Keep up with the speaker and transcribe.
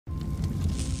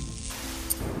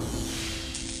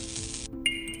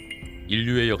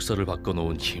인류의 역사를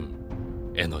바꿔놓은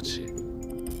힘, 에너지.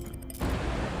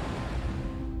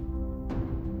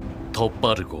 더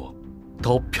빠르고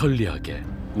더 편리하게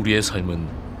우리의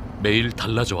삶은 매일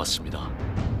달라져 왔습니다.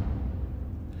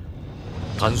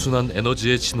 단순한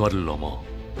에너지의 진화를 넘어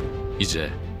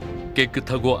이제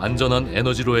깨끗하고 안전한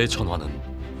에너지로의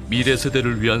전환은 미래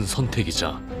세대를 위한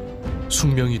선택이자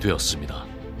숙명이 되었습니다.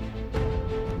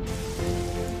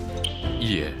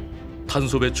 이에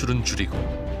탄소 배출은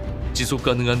줄이고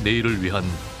지속가능한 내일을 위한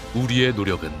우리의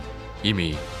노력은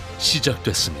이미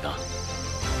시작됐습니다.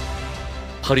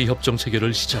 파리 협정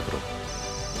체결을 시작으로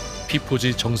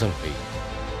P4G 정상회의,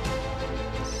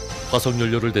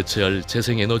 화석연료를 대체할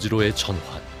재생에너지로의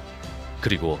전환,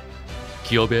 그리고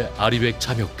기업의 아리백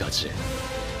참여까지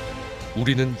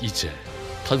우리는 이제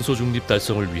탄소 중립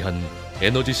달성을 위한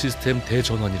에너지 시스템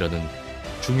대전환이라는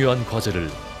중요한 과제를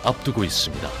앞두고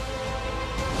있습니다.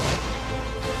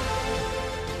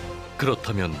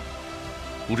 그렇다면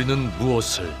우리는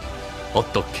무엇을,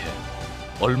 어떻게,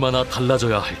 얼마나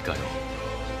달라져야 할까요?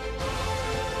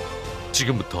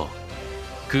 지금부터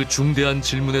그 중대한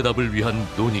질문의 답을 위한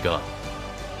논의가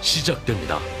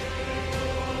시작됩니다.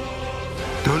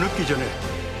 더 늦기 전에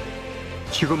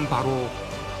지금 바로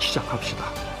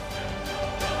시작합시다.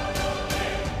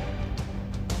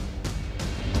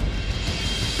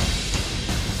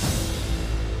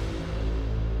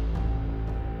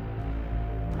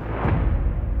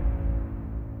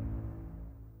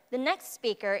 The next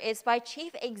speaker is by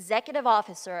Chief Executive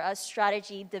Officer of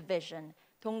Strategy Division,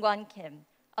 Dong-Kwan Kim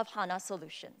of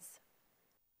한화솔루션.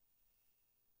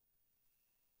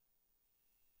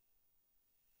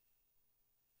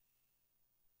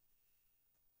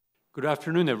 Good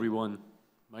afternoon, everyone.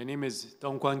 My name is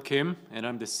Dong-Kwan Kim, and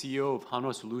I'm the CEO of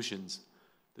한화솔루션,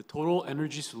 the total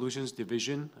energy solutions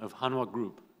division of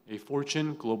한화그룹, a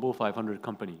Fortune Global 500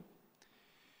 company.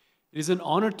 It is an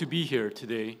honor to be here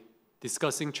today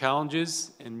discussing challenges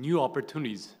and new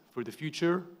opportunities for the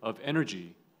future of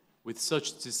energy with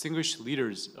such distinguished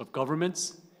leaders of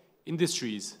governments,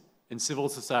 industries, and civil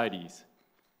societies.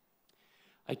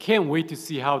 I can't wait to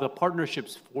see how the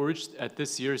partnerships forged at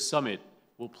this year's summit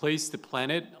will place the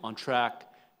planet on track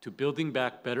to building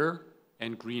back better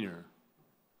and greener.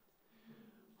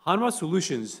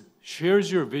 한화솔루션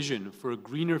shares your vision for a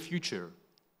greener future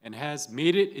and has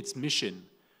made it its mission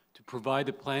to provide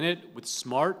the planet with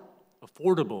smart,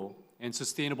 affordable, and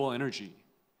sustainable energy.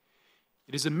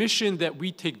 It is a mission that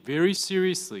we take very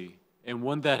seriously and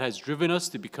one that has driven us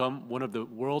to become one of the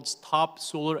world's top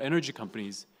solar energy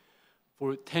companies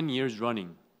for 10 years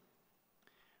running.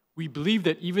 We believe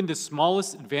that even the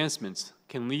smallest advancements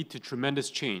can lead to tremendous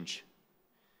change.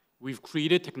 We've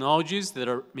created technologies that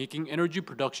are making energy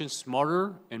production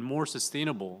smarter and more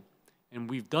sustainable, and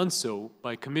we've done so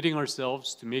by committing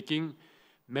ourselves to making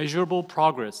measurable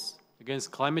progress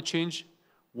against climate change,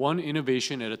 one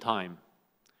innovation at a time.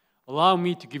 Allow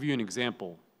me to give you an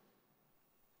example.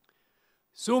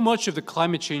 So much of the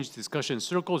climate change discussion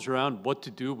circles around what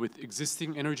to do with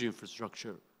existing energy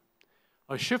infrastructure.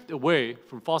 A shift away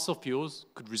from fossil fuels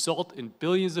could result in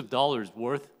billions of dollars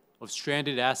worth of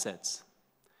stranded assets.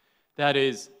 That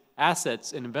is,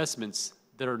 assets and investments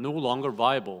that are no longer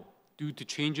viable due to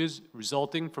changes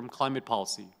resulting from climate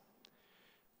policy.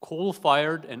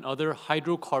 Coal-fired and other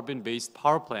hydrocarbon-based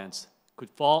power plants could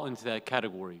fall into that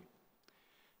category.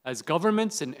 As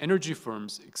governments and energy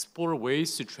firms explore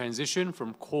ways to transition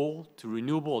from coal to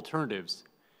renewable alternatives,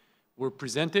 we're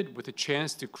presented with a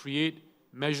chance to create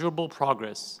measurable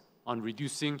progress on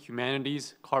reducing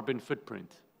humanity's carbon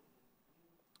footprint.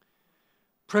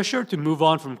 Pressure to move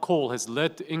on from coal has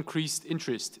led to increased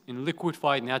interest in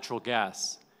liquefied natural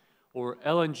gas, or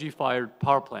LNG-fired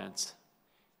power plants.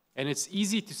 And it's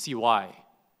easy to see why.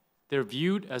 They're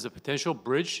viewed as a potential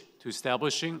bridge to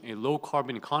establishing a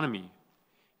low-carbon economy,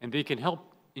 and they can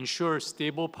help ensure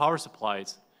stable power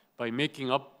supplies by making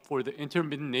up for the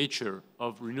intermittent nature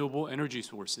of renewable energy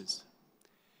sources.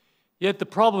 Yet the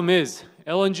problem is,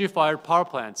 LNG-fired power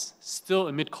plants still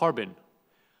emit carbon,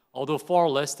 although far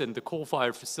less than the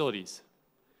coal-fired facilities.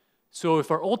 So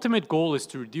if our ultimate goal is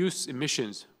to reduce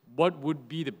emissions, what would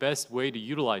be the best way to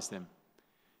utilize them?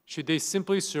 Should they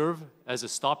simply serve as a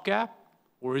stopgap,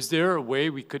 or is there a way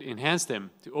we could enhance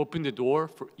them to open the door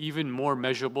for even more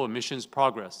measurable emissions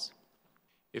progress?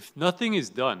 If nothing is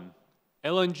done,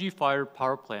 LNG-fired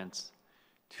power plants,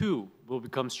 too, will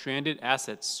become stranded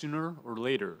assets sooner or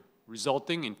later,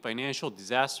 resulting in financial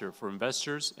disaster for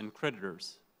investors and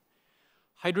creditors.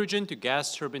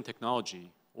 Hydrogen-to-gas turbine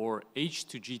technology, or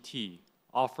H2GT,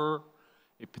 offer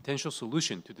a potential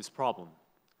solution to this problem.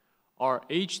 Our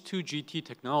H2GT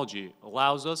technology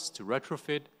allows us to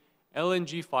retrofit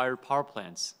LNG-fired power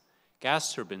plants,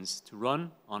 gas turbines to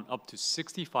run on up to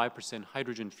 65%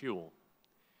 hydrogen fuel.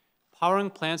 Powering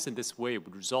plants in this way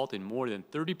would result in more than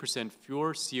 30%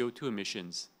 fewer CO2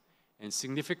 emissions and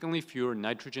significantly fewer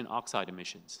nitrogen oxide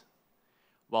emissions.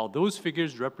 While those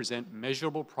figures represent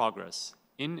measurable progress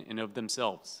in and of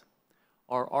themselves,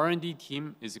 our R&D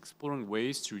team is exploring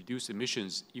ways to reduce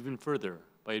emissions even further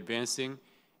by advancing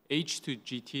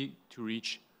H2GT to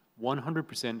reach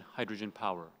 100% hydrogen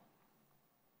power.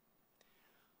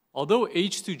 Although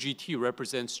H2GT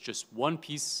represents just one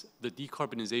piece of the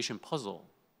decarbonization puzzle,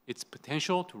 its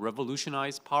potential to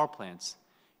revolutionize power plants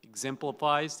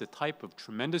exemplifies the type of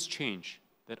tremendous change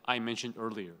that I mentioned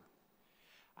earlier.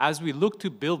 As we look to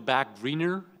build back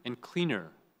greener and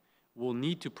cleaner, we'll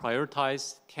need to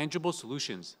prioritize tangible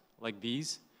solutions like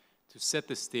these to set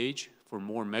the stage for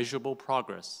more measurable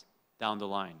progress down the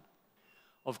line.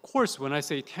 Of course, when I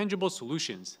say tangible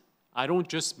solutions, I don't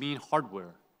just mean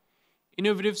hardware.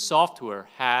 Innovative software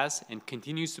has and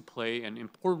continues to play an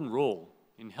important role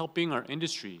in helping our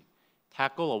industry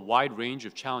tackle a wide range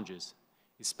of challenges,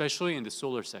 especially in the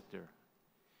solar sector.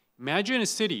 Imagine a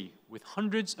city with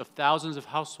hundreds of thousands of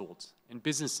households and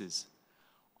businesses,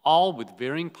 all with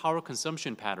varying power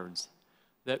consumption patterns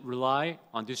that rely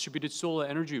on distributed solar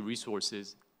energy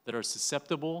resources that are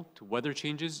susceptible to weather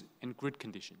changes and grid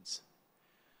conditions.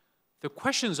 The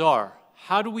questions are,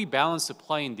 how do we balance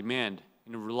supply and demand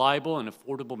in a reliable and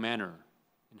affordable manner?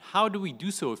 And how do we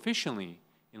do so efficiently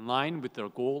in line with our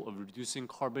goal of reducing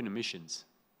carbon emissions?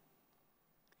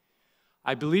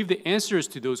 I believe the answers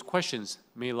to those questions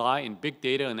may lie in big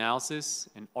data analysis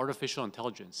and artificial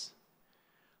intelligence.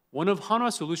 One of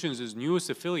Han화Solutions' newest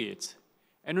affiliates,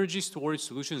 energy storage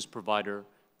solutions provider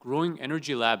Growing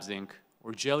Energy Labs Inc.,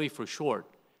 or GELI for short,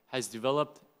 has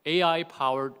developed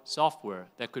AI-powered software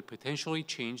that could potentially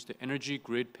change the energy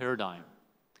grid paradigm.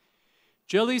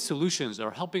 GELI solutions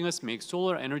are helping us make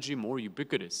solar energy more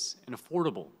ubiquitous and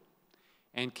affordable,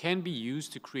 and can be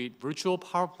used to create virtual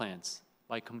power plants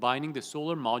by combining the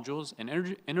solar modules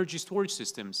and energy storage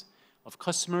systems of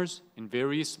customers in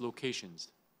various locations.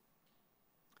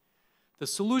 The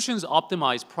solutions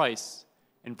optimize price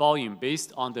and volume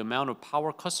based on the amount of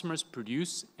power customers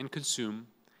produce and consume,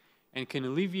 and can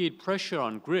alleviate pressure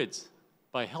on grids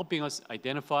by helping us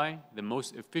identify the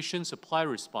most efficient supply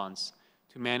response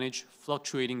to manage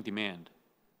fluctuating demand.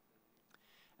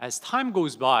 As time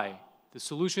goes by, the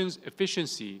solution's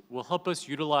efficiency will help us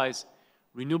utilize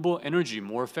renewable energy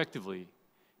more effectively,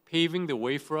 paving the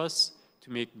way for us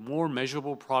to make more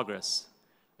measurable progress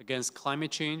against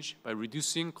climate change by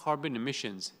reducing carbon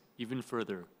emissions even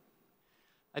further.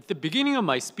 At the beginning of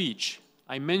my speech,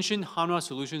 I mentioned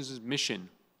Han화Solutions' mission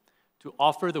to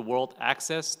offer the world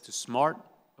access to smart,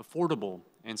 affordable,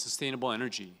 and sustainable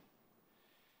energy.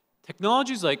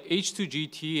 Technologies like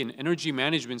H2GT and energy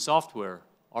management software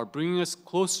are bringing us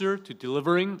closer to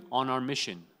delivering on our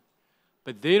mission,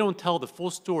 but they don't tell the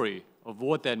full story of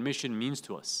what that mission means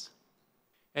to us.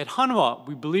 At Hanwha,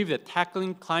 we believe that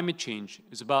tackling climate change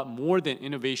is about more than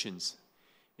innovations.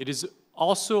 It is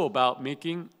also about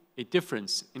making a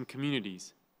difference in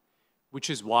communities, which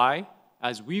is why,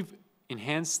 as we've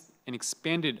enhanced and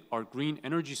expanded our green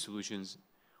energy solutions,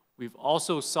 we've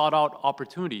also sought out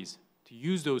opportunities to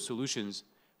use those solutions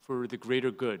for the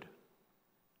greater good.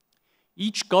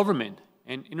 Each government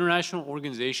and international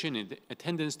organization in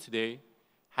attendance today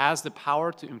has the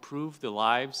power to improve the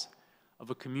lives of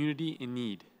a community in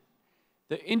need.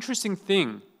 The interesting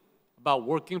thing about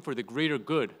working for the greater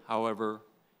good, however,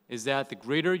 is that the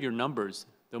greater your numbers,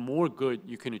 the more good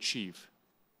you can achieve.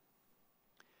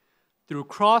 Through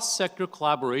cross-sector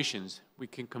collaborations, we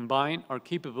can combine our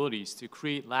capabilities to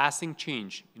create lasting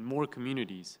change in more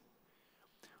communities.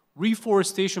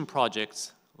 Reforestation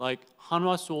projects like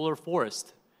Hanwha Solar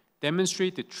Forest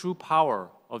demonstrate the true power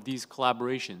of these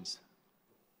collaborations.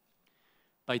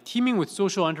 By teaming with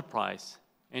social enterprise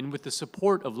and with the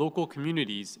support of local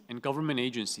communities and government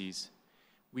agencies,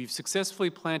 we've successfully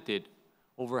planted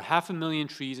over 500,000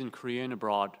 trees in Korea and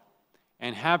abroad,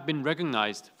 and have been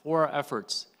recognized for our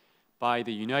efforts by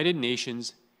the United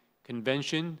Nations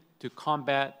Convention to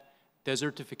Combat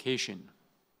Desertification.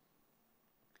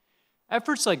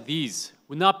 Efforts like these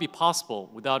would not be possible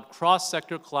without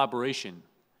cross-sector collaboration,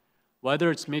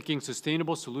 whether it's making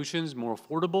sustainable solutions more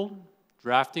affordable,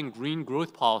 drafting green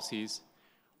growth policies,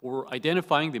 or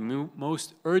identifying the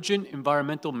most urgent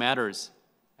environmental matters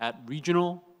at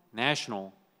regional,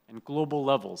 national, and global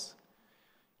levels.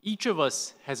 Each of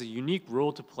us has a unique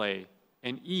role to play,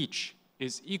 and each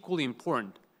is equally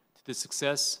important to the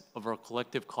success of our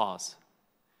collective cause.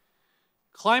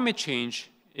 Climate change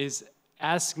is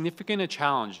as significant a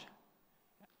challenge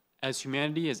as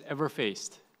humanity has ever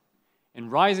faced.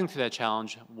 And rising to that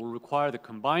challenge will require the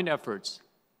combined efforts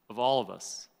of all of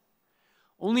us.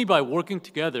 Only by working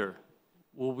together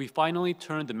will we finally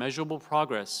turn the measurable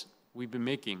progress we've been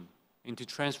making into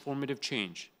transformative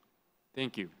change.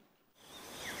 Thank you.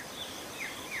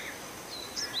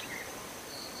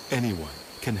 Anyone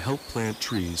can help plant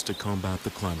trees to combat the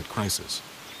climate crisis.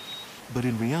 But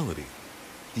in reality,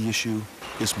 the issue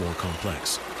is more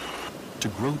complex. To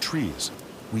grow trees,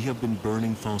 we have been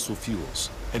burning fossil fuels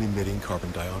and emitting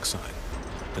carbon dioxide,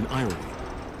 an irony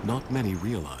not many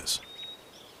realize.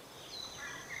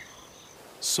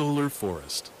 Solar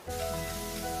forest.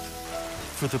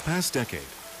 For the past decade,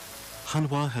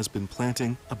 Hanwha has been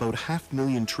planting about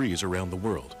 500,000 trees around the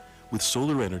world with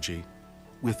solar energy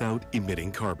without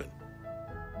emitting carbon.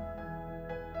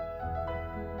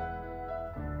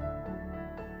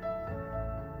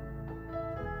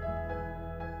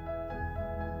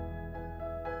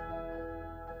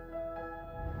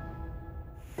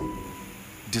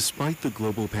 Despite the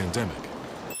global pandemic,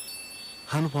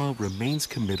 Hanwha remains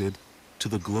committed to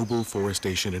the Global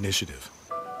Forestation Initiative.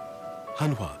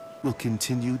 Hanwha will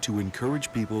continue to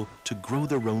encourage people to grow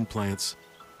their own plants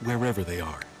wherever they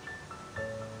are.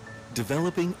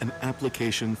 Developing an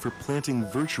application for planting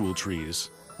virtual trees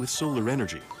with solar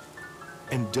energy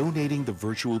and donating the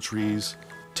virtual trees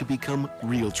to become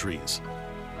real trees.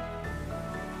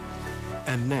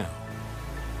 And now,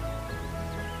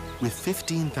 with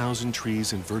 15,000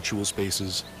 trees in virtual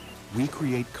spaces, we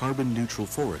create carbon-neutral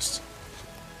forests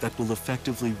that will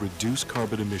effectively reduce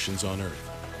carbon emissions on Earth.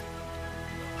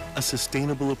 A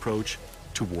sustainable approach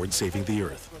toward saving the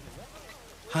Earth.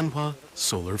 Hanwha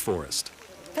Solar Forest.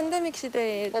 팬데믹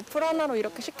시대에 어플 하나로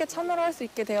이렇게 쉽게 참여를 할 수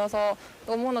있게 되어서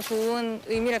너무나 좋은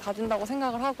의미를 가진다고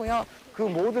생각을 하고요. 그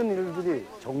모든 일들이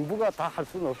정부가 다 할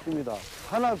수는 없습니다.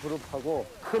 한화그룹하고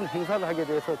큰 행사를 하게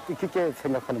돼서 뜻깊게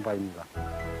생각하는 바입니다.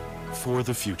 For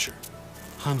the future,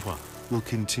 Hanwha will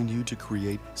continue to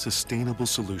create sustainable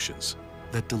solutions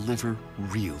that deliver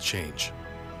real change.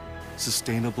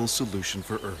 Sustainable solution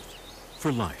for Earth,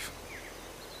 for life.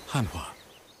 Hanwha.